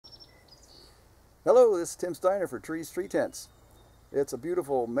Hello, this is Tim Steiner for Treez Tree Tents. It's a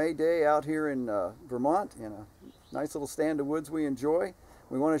beautiful May day out here in Vermont in a nice little stand of woods we enjoy.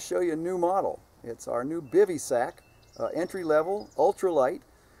 We want to show you a new model. It's our new bivy sack, entry level, ultralight.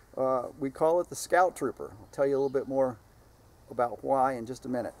 We call it the Scout Trooper. I'll tell you a little bit more about why in just a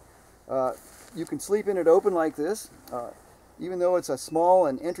minute. You can sleep in it open like this. Even though it's a small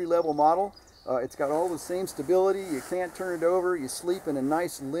and entry level model, it's got all the same stability. You can't turn it over. You sleep in a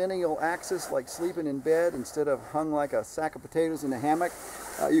nice lineal axis like sleeping in bed instead of hung like a sack of potatoes in a hammock.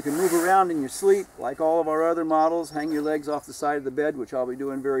 You can move around in your sleep like all of our other models. Hang your legs off the side of the bed, which I'll be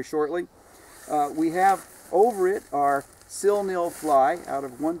doing very shortly. We have over it our sill nil fly out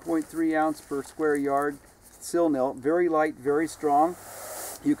of 1.3 ounce per square yard sill nil. Very light, very strong.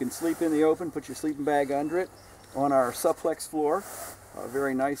 You can sleep in the open, put your sleeping bag under it on our supplex floor. A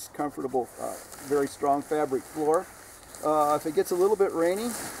very nice, comfortable, very strong fabric floor. If it gets a little bit rainy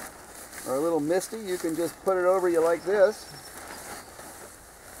or a little misty, you can just put it over you like this.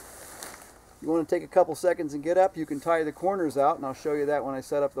 You want to take a couple seconds and get up, you can tie the corners out, and I'll show you that when I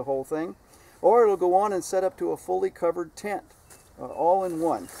set up the whole thing. Or it'll go on and set up to a fully covered tent, all in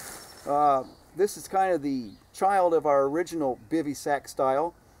one. This is kind of the child of our original bivy sack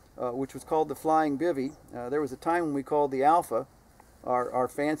style, which was called the Flying Bivy. There was a time when we called the Alpha our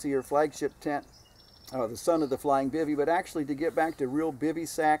fancier flagship tent, the son of the Flying Bivy, but actually to get back to real bivy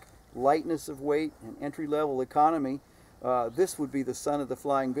sack, lightness of weight, and entry-level economy, this would be the son of the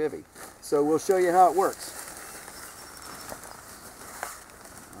Flying Bivy. So we'll show you how it works.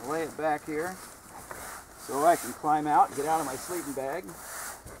 I'll lay it back here so I can climb out and get out of my sleeping bag,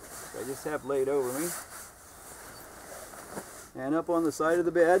 which I just have laid over me. And up on the side of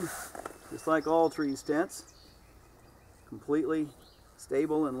the bed, just like all Treez tents, completely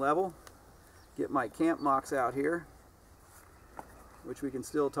stable and level. Get my camp mocks out here, which we can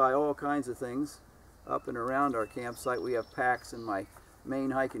still tie all kinds of things up and around our campsite. We have packs and my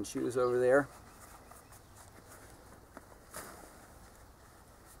main hiking shoes over there.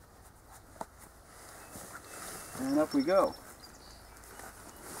 And up we go.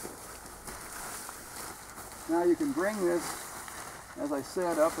 Now you can bring this, as I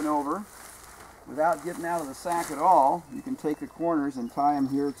said, up and over without getting out of the sack at all. You can take the corners and tie them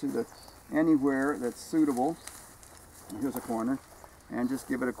here to anywhere that's suitable. And here's a corner, and just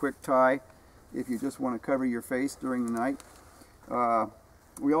give it a quick tie if you just want to cover your face during the night.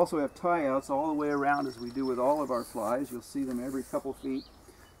 We also have tie outs all the way around, as we do with all of our flies. You'll see them every couple feet,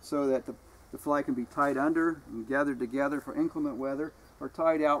 so that the fly can be tied under and gathered together for inclement weather, or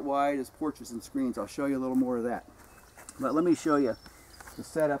tied out wide as porches and screens. I'll show you a little more of that. But let me show you the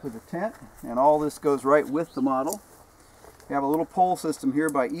setup of the tent, and all this goes right with the model. We have a little pole system here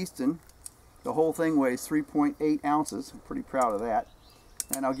by Easton. The whole thing weighs 3.8 ounces. I'm pretty proud of that.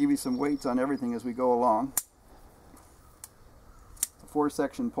 And I'll give you some weights on everything as we go along. It's a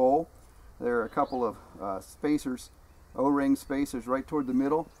 4-section pole. There are a couple of spacers, O-ring spacers right toward the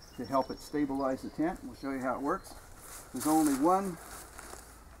middle to help it stabilize the tent. We'll show you how it works. There's only one.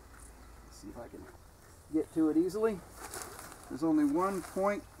 Let's see if I can get to it easily. There's only one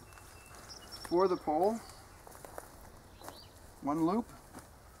point for the pole, one loop,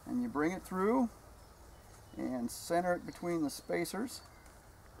 and you bring it through and center it between the spacers,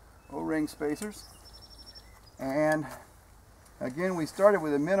 O-ring spacers. And again, we started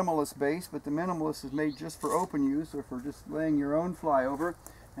with a minimalist base, but the minimalist is made just for open use or for just laying your own fly over.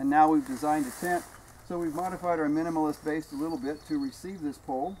 And now we've designed a tent, so we've modified our minimalist base a little bit to receive this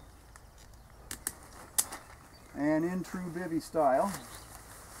pole. And in true bivy style,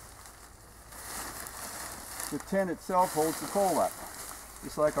 the tent itself holds the pole up,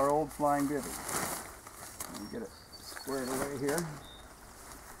 just like our old Flying Bivy. Let me get it squared away here.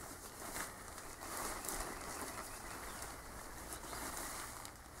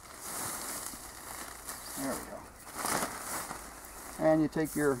 There we go. And you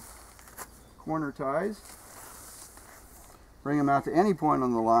take your corner ties, bring them out to any point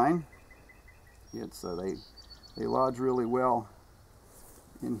on the line. They lodge really well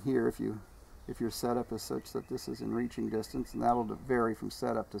in here if your setup is such that this is in reaching distance, and that'll vary from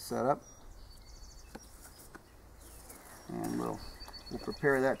setup to setup. And we'll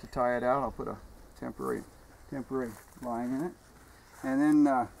prepare that to tie it out. I'll put a temporary line in it. And then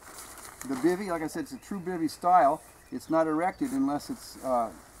the bivy, like I said, it's a true bivy style. It's not erected unless it's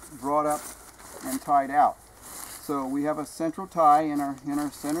brought up and tied out. So we have a central tie in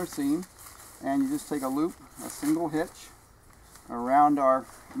our center seam, and you just take a loop, a single hitch around our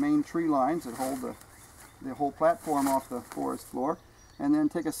main tree lines that hold the whole platform off the forest floor, and then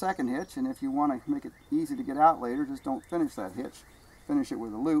take a second hitch, and if you want to make it easy to get out later, just don't finish that hitch. Finish it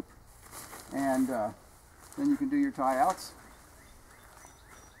with a loop, and then you can do your tie outs.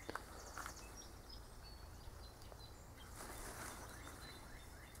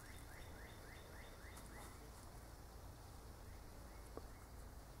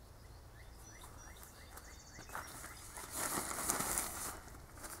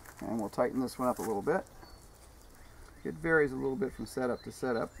 And we'll tighten this one up a little bit. It varies a little bit from setup to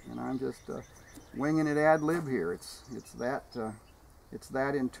setup, and I'm just winging it ad lib here. It's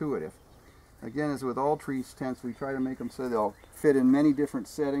that intuitive. Again, as with all Treez tents, we try to make them so they'll fit in many different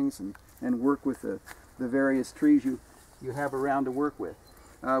settings and work with the various trees you have around to work with.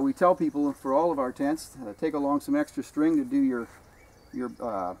 We tell people for all of our tents, take along some extra string to do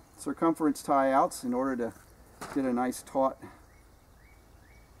your circumference tie outs in order to get a nice taut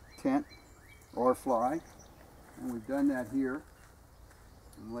tent or fly. And we've done that here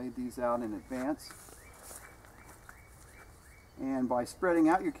and laid these out in advance. And by spreading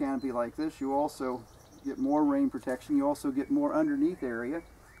out your canopy like this, you also get more rain protection. You also get more underneath area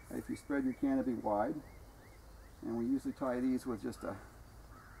if you spread your canopy wide. And we usually tie these with just a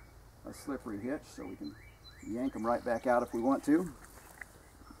slippery hitch so we can yank them right back out if we want to.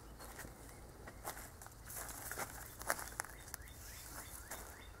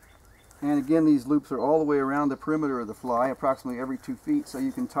 And again, these loops are all the way around the perimeter of the fly, approximately every 2 feet, so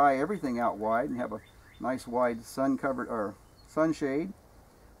you can tie everything out wide and have a nice wide sun-covered or sunshade,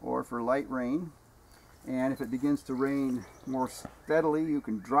 or for light rain. And if it begins to rain more steadily, you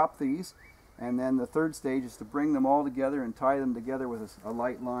can drop these. And then the third stage is to bring them all together and tie them together with a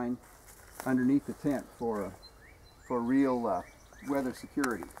light line underneath the tent for real weather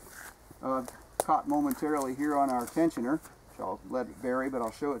security. Caught momentarily here on our tensioner. I'll let it vary, but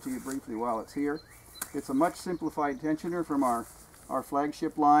I'll show it to you briefly while it's here. It's a much simplified tensioner from our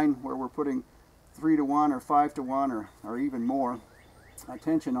flagship line, where we're putting 3-to-1 or 5-to-1 or even more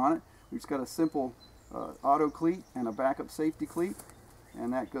tension on it. We've just got a simple auto cleat and a backup safety cleat,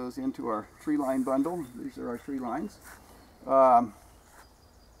 and that goes into our tree line bundle. These are our tree lines.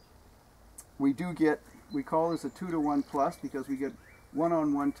 We call this a 2-to-1 plus because we get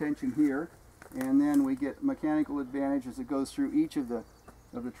one-on-one tension here, and then we get mechanical advantage as it goes through each of the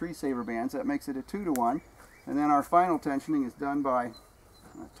tree saver bands. That makes it a 2-to-1. And then our final tensioning is done by,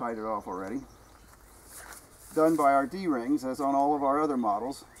 I've tied it off already, done by our D-rings, as on all of our other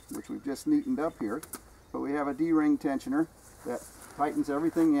models, which we've just neatened up here. But we have a D-ring tensioner that tightens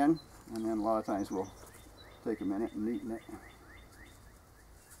everything in, and then a lot of times we'll take a minute and neaten it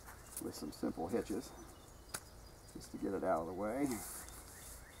with some simple hitches, just to get it out of the way.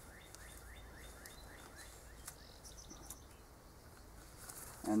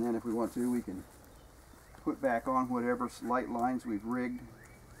 And then if we want to, we can put back on whatever light lines we've rigged,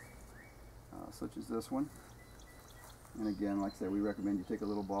 such as this one. And again, like I said, we recommend you take a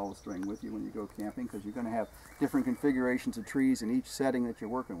little ball of string with you when you go camping, because you're going to have different configurations of trees in each setting that you're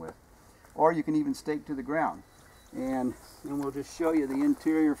working with. Or you can even stake to the ground. And then we'll just show you the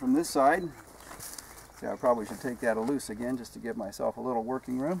interior from this side. See, I probably should take that loose again just to give myself a little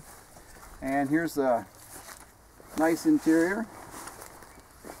working room. And here's the nice interior.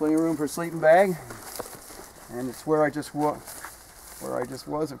 Plenty of room for a sleeping bag, and it's where I just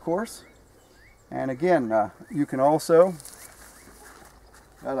was, of course. And again, you can also,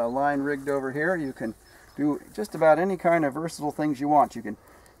 got a line rigged over here. You can do just about any kind of versatile things you want. You can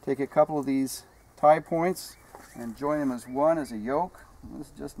take a couple of these tie points and join them as one, as a yoke. This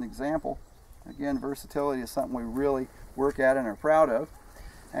is just an example. Again, versatility is something we really work at and are proud of.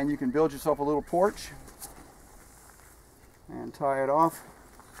 And you can build yourself a little porch and tie it off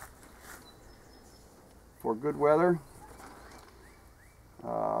for good weather.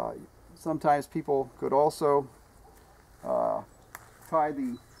 Sometimes people could also tie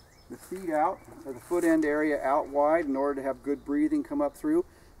the feet out, or the foot end area out wide, in order to have good breathing come up through.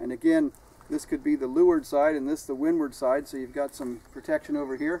 And again, this could be the leeward side and this the windward side, so you've got some protection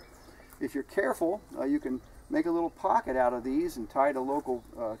over here. If you're careful, you can make a little pocket out of these and tie to local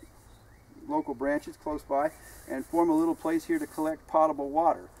branches close by, and form a little place here to collect potable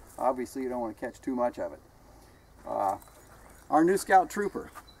water. Obviously, you don't want to catch too much of it. Our new Scout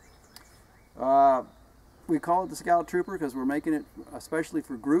Trooper. We call it the Scout Trooper because we're making it especially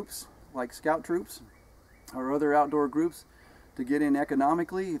for groups like Scout Troops or other outdoor groups to get in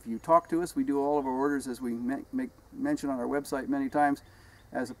economically. If you talk to us, we do all of our orders, as we mention on our website many times,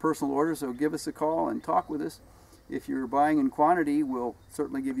 as a personal order, so give us a call and talk with us. If you're buying in quantity, we'll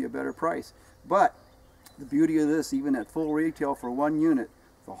certainly give you a better price. But the beauty of this, even at full retail for one unit,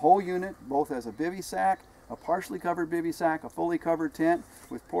 the whole unit, both as a bivy sack, a partially covered bivy sack, a fully covered tent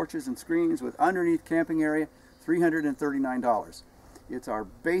with porches and screens with underneath camping area, $339. It's our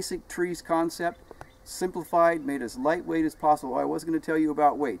basic Treez concept, simplified, made as lightweight as possible. I was going to tell you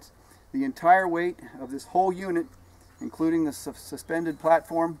about weights. The entire weight of this whole unit, including the suspended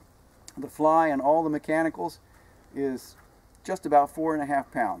platform, the fly, and all the mechanicals, is just about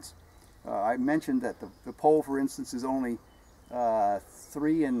 4.5 pounds. I mentioned that the pole, for instance, is only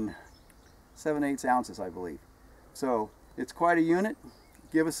 3 7/8 ounces, I believe. So it's quite a unit.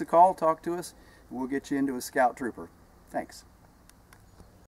 Give us a call, talk to us, and we'll get you into a Scout Trooper. Thanks.